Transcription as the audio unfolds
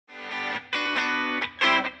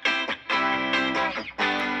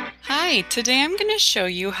Hi, today I'm going to show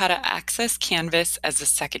you how to access Canvas as a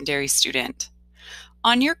secondary student.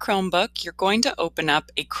 On your Chromebook, you're going to open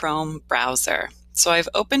up a Chrome browser. So I've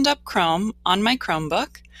opened up Chrome on my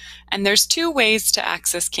Chromebook, and there's two ways to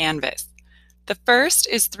access Canvas. The first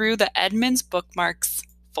is through the Edmonds Bookmarks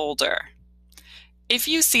folder. If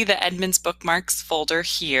you see the Edmonds Bookmarks folder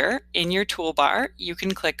here in your toolbar, you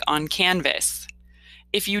can click on Canvas.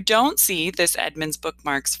 If you don't see this Edmonds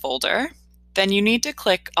Bookmarks folder, then you need to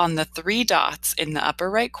click on the three dots in the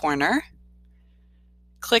upper right corner,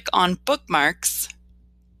 click on Bookmarks,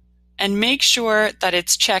 and make sure that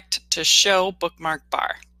it's checked to Show Bookmark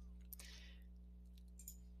Bar.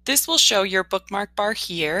 This will show your bookmark bar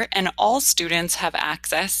here, and all students have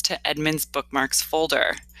access to Edmonds Bookmarks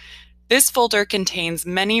folder. This folder contains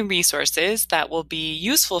many resources that will be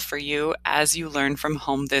useful for you as you learn from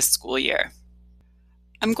home this school year.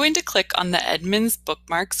 I'm going to click on the Edmonds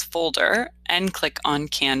Bookmarks folder and click on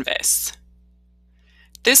Canvas.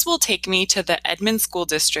 This will take me to the Edmonds School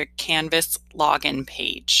District Canvas login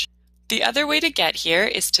page. The other way to get here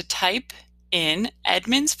is to type in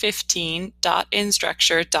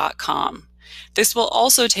edmonds15.instructure.com. This will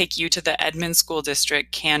also take you to the Edmonds School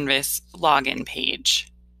District Canvas login page.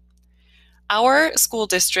 Our school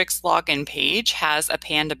district's login page has a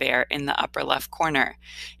panda bear in the upper left corner.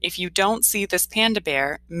 If you don't see this panda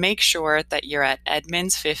bear, make sure that you're at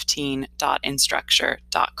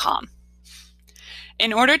edmonds15.instructure.com.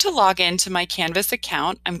 In order to log into my Canvas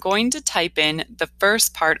account, I'm going to type in the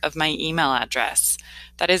first part of my email address.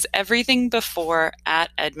 That is everything before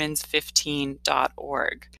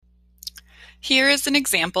 @edmonds15.org. Here is an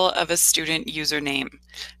example of a student username.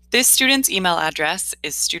 This student's email address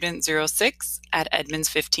is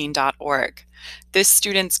student06@edmonds15.org. This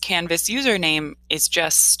student's Canvas username is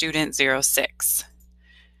just student06.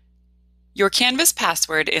 Your Canvas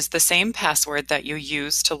password is the same password that you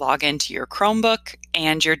use to log into your Chromebook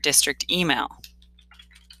and your district email.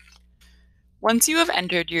 Once you have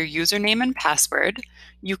entered your username and password,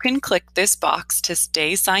 you can click this box to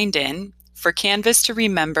stay signed in for Canvas to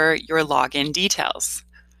remember your login details.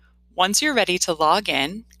 Once you're ready to log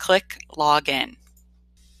in, click Login.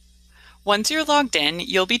 Once you're logged in,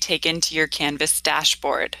 you'll be taken to your Canvas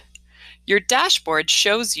dashboard. Your dashboard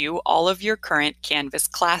shows you all of your current Canvas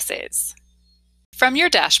classes. From your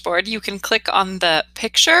dashboard, you can click on the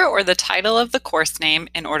picture or the title of the course name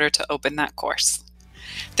in order to open that course.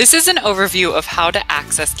 This is an overview of how to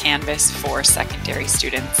access Canvas for secondary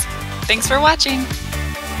students. Thanks for watching.